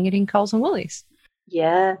to seeing it in Coles and Woolies.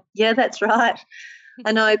 Yeah, that's right.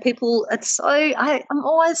 I know people, I'm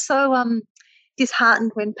always so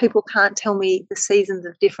disheartened when people can't tell me the seasons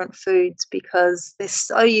of different foods because they're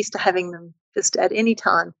so used to having them just at any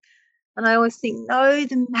time. And I always think, no,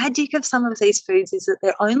 the magic of some of these foods is that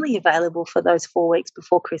they're only available for those 4 weeks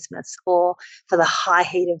before Christmas or for the high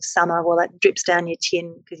heat of summer while that drips down your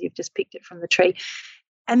chin because you've just picked it from the tree.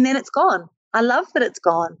 And then it's gone. I love that it's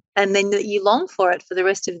gone. And then you long for it for the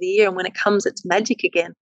rest of the year. And when it comes, it's magic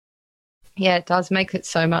again. Yeah, it does make it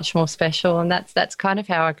so much more special. And that's kind of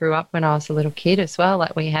how I grew up when I was a little kid as well.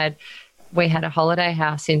 Like we had a holiday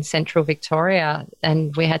house in central Victoria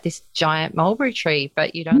and we had this giant mulberry tree,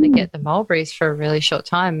 but you'd only get the mulberries for a really short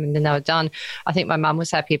time and then they were done. I think my mum was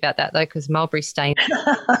happy about that though because mulberry stain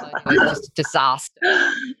was just a disaster.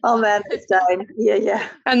 Oh man, the stain. Yeah.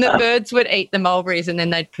 And the birds would eat the mulberries and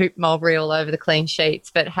then they'd poop mulberry all over the clean sheets.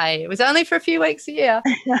 But hey, it was only for a few weeks a year.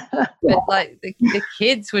 But like the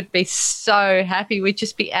kids would be so happy. We'd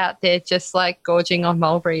just be out there just like gorging on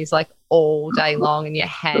mulberries like all day long and your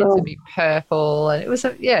hands would be purple and it was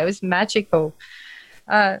magical.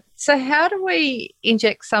 So how do we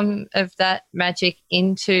inject some of that magic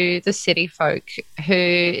into the city folk who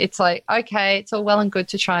it's like, okay, it's all well and good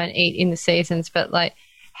to try and eat in the seasons, but like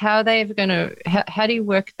how are they ever going to, how do you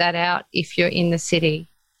work that out if you're in the city?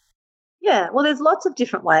 Yeah, well, there's lots of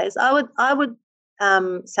different ways. I would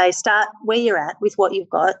say start where you're at with what you've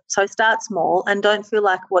got. So start small and don't feel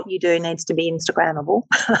like what you do needs to be Instagrammable.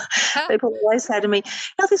 People always say to me,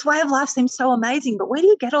 this way of life seems so amazing, but where do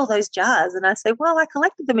you get all those jars? And I say, well, I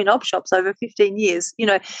collected them in op shops over 15 years,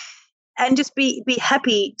 and just be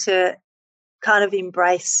happy to kind of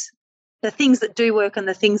embrace the things that do work and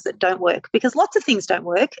the things that don't work because lots of things don't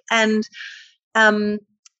work and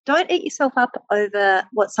don't eat yourself up over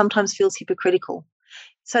what sometimes feels hypocritical.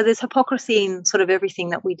 So there's hypocrisy in sort of everything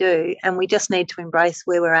that we do and we just need to embrace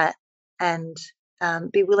where we're at and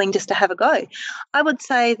be willing just to have a go. I would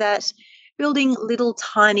say that building little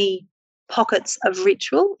tiny pockets of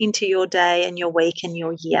ritual into your day and your week and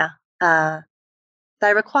your year,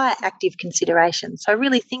 they require active consideration. So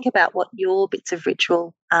really think about what your bits of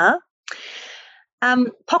ritual are.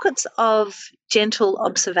 Pockets of gentle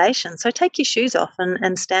observation. So take your shoes off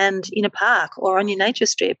and stand in a park or on your nature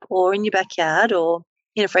strip or in your backyard or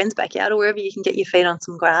in a friend's backyard or wherever you can get your feet on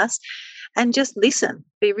some grass and just listen.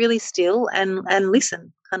 Be really still and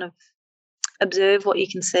listen, kind of observe what you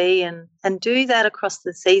can see and do that across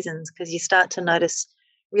the seasons because you start to notice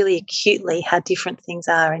really acutely how different things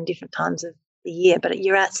are in different times of the year. But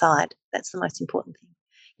you're outside. That's the most important thing.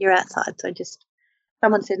 You're outside. So just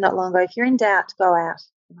someone said not long ago, if you're in doubt, go out.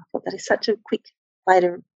 And I thought that is such a quick way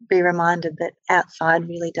to be reminded that outside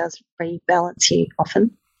really does rebalance you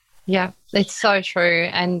often. Yeah, it's so true.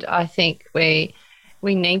 And I think we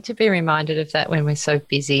We need to be reminded of that when we're so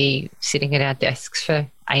busy sitting at our desks for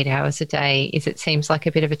 8 hours a day. It seems like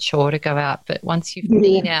a bit of a chore to go out, but once you've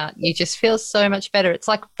been out, you just feel so much better. It's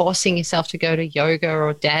like forcing yourself to go to yoga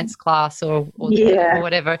or dance class or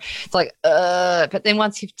whatever. It's like, but then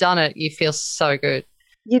once you've done it, you feel so good.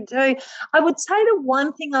 You do. I would say the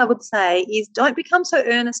one thing I would say is don't become so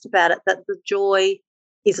earnest about it that the joy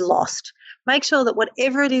is lost. Make sure that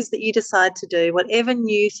whatever it is that you decide to do, whatever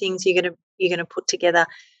new things you're going to put together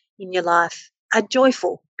in your life, are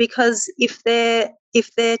joyful, because if they're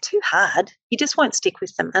too hard, you just won't stick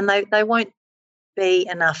with them, and they won't be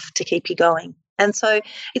enough to keep you going. And so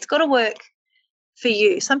it's got to work for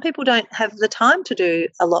you. Some people don't have the time to do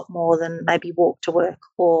a lot more than maybe walk to work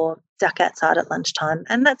or duck outside at lunchtime,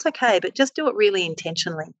 and that's okay, but just do it really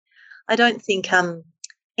intentionally. I don't think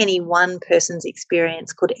any one person's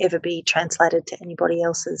experience could ever be translated to anybody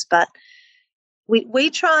else's, but we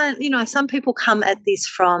try and, some people come at this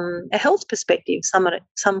from a health perspective, some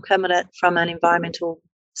come at it from an environmental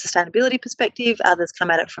sustainability perspective, others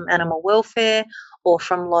come at it from animal welfare or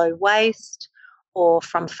from low waste or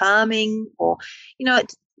from farming, or,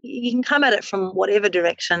 you can come at it from whatever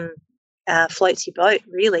direction floats your boat,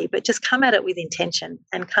 really, but just come at it with intention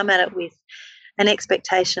and come at it with an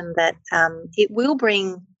expectation that it will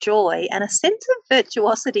bring joy and a sense of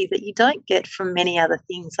virtuosity that you don't get from many other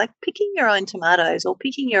things, like picking your own tomatoes or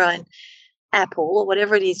picking your own apple or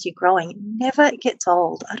whatever it is you're growing. It never gets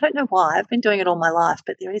old. I don't know why. I've been doing it all my life,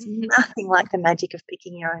 but there is nothing like the magic of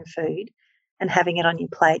picking your own food and having it on your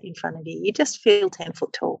plate in front of you. You just feel 10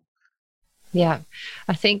 foot tall. Yeah,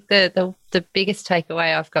 I think the biggest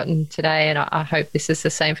takeaway I've gotten today, and I hope this is the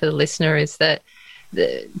same for the listener, is that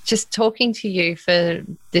just talking to you for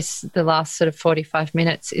the last sort of 45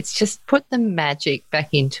 minutes, it's just put the magic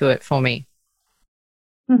back into it for me.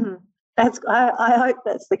 Mm-hmm. I hope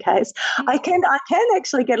that's the case. I can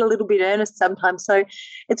actually get a little bit earnest sometimes, so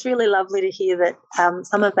it's really lovely to hear that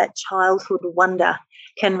some of that childhood wonder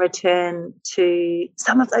can return to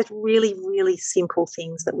some of those really, really simple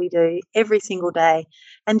things that we do every single day,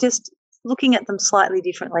 and just looking at them slightly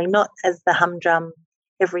differently, not as the humdrum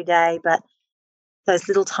every day, but those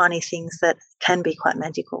little tiny things that can be quite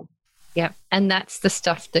magical. Yeah, and that's the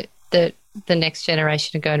stuff that the next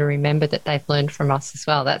generation are going to remember, that they've learned from us as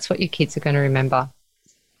well. That's what your kids are going to remember.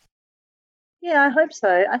 Yeah, I hope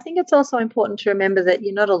so. I think it's also important to remember that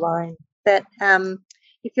you're not alone, that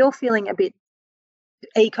if you're feeling a bit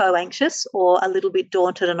eco-anxious or a little bit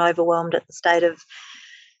daunted and overwhelmed at the state of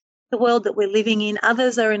the world that we're living in,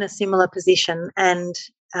 others are in a similar position. And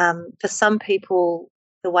for some people,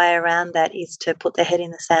 the way around that is to put their head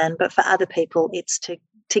in the sand, but for other people it's to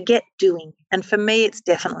get doing. And for me, it's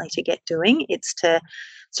definitely to get doing. It's to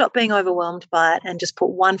stop being overwhelmed by it and just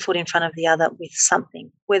put one foot in front of the other with something,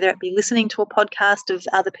 whether it be listening to a podcast of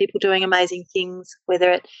other people doing amazing things, whether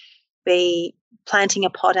it be planting a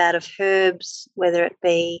pot out of herbs, whether it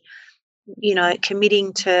be,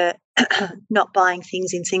 committing to not buying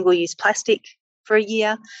things in single-use plastic for a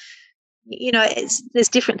year. There's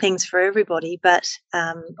different things for everybody, but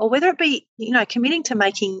or whether it be, committing to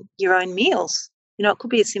making your own meals. It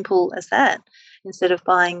could be as simple as that, instead of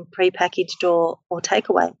buying pre-packaged or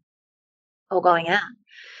takeaway or going out.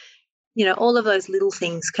 All of those little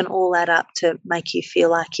things can all add up to make you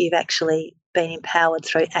feel like you've actually been empowered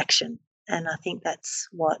through action. And I think that's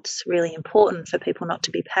what's really important, for people not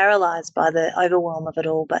to be paralysed by the overwhelm of it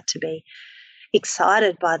all, but to be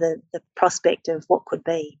excited by the prospect of what could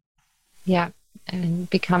be. Yeah, and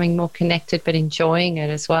becoming more connected, but enjoying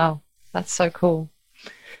it as well. That's so cool.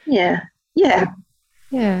 Yeah.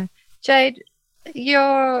 Jade,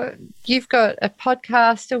 you've got a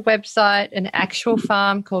podcast, a website, an actual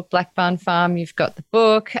farm called Black Barn Farm. You've got the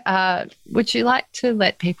book. Would you like to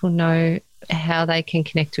let people know how they can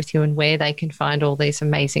connect with you and where they can find all these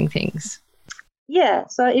amazing things? Yeah,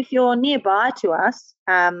 so if you're nearby to us,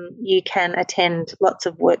 you can attend lots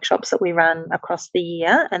of workshops that we run across the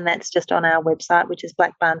year, and that's just on our website, which is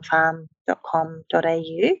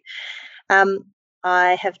blackbarnfarm.com.au.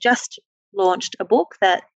 I have just launched a book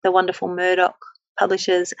that the wonderful Murdoch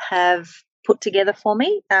publishers have put together for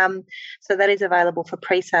me. So that is available for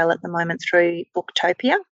pre-sale at the moment through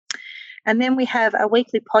Booktopia. And then we have a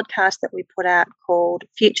weekly podcast that we put out called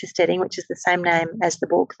Futuresteading, which is the same name as the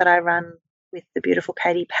book, that I run with the beautiful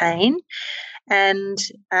Katie Payne. And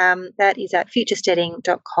that is at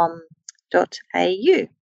futuresteading.com.au.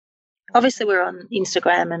 Obviously, we're on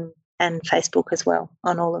Instagram and Facebook as well,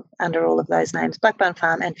 under all of those names, Black Barn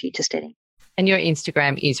Farm and Futuresteading. And your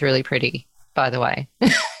Instagram is really pretty, by the way.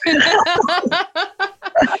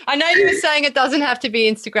 I know you were saying it doesn't have to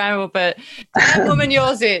be Instagrammable, but damn woman,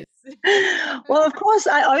 yours is. Well, of course,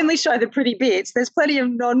 I only show the pretty bits. There's plenty of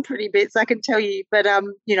non-pretty bits, I can tell you, but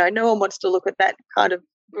no one wants to look at that kind of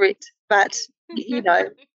grit. But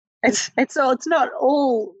it's not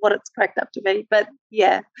all what it's cracked up to be. But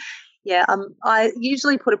yeah. I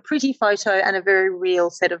usually put a pretty photo and a very real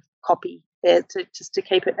set of copy there just to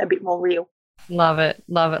keep it a bit more real. Love it,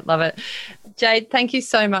 love it, love it. Jade, thank you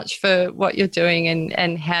so much for what you're doing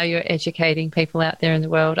and how you're educating people out there in the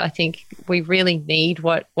world. I think we really need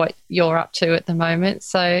what you're up to at the moment.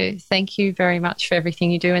 So thank you very much for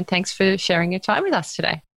everything you do, and thanks for sharing your time with us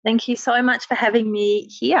today. Thank you so much for having me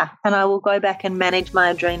here, and I will go back and manage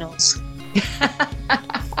my adrenals.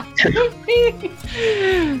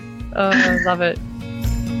 Oh, I love it.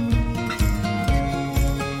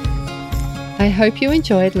 I hope you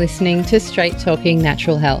enjoyed listening to Straight Talking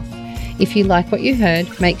Natural Health. If you like what you heard,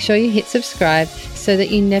 make sure you hit subscribe so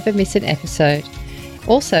that you never miss an episode.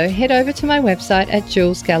 Also, head over to my website at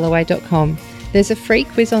julesgalloway.com. There's a free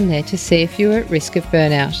quiz on there to see if you're at risk of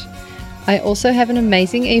burnout. I also have an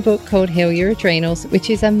amazing ebook called Heal Your Adrenals,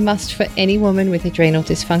 which is a must for any woman with adrenal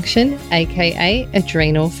dysfunction, aka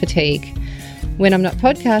adrenal fatigue. When I'm not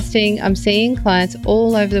podcasting, I'm seeing clients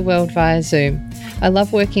all over the world via Zoom. I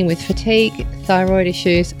love working with fatigue, thyroid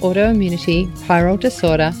issues, autoimmunity, pyrrole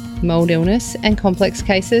disorder, mold illness, and complex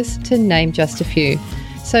cases, to name just a few.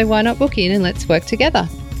 So why not book in and let's work together?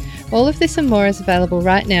 All of this and more is available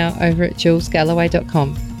right now over at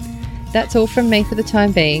julesgalloway.com. That's all from me for the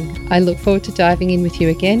time being. I look forward to diving in with you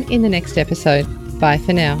again in the next episode. Bye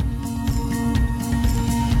for now.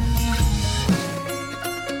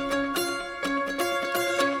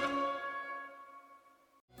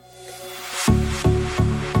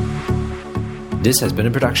 This has been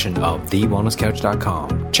a production of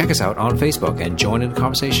TheWellnessCouch.com. Check us out on Facebook and join in the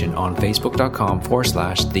conversation on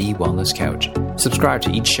Facebook.com/TheWellnessCouch. Subscribe to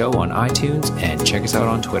each show on iTunes and check us out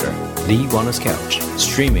on Twitter. The Wellness Couch,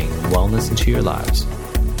 streaming wellness into your lives.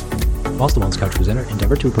 Whilst the Wellness Couch presenter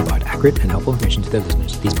endeavor to provide accurate and helpful information to their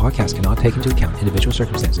listeners, these podcasts cannot take into account individual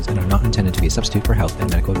circumstances and are not intended to be a substitute for health and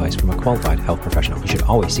medical advice from a qualified health professional. You should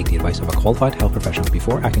always seek the advice of a qualified health professional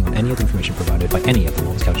before acting on any of the information provided by any of the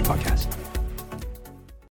Wellness Couch podcasts.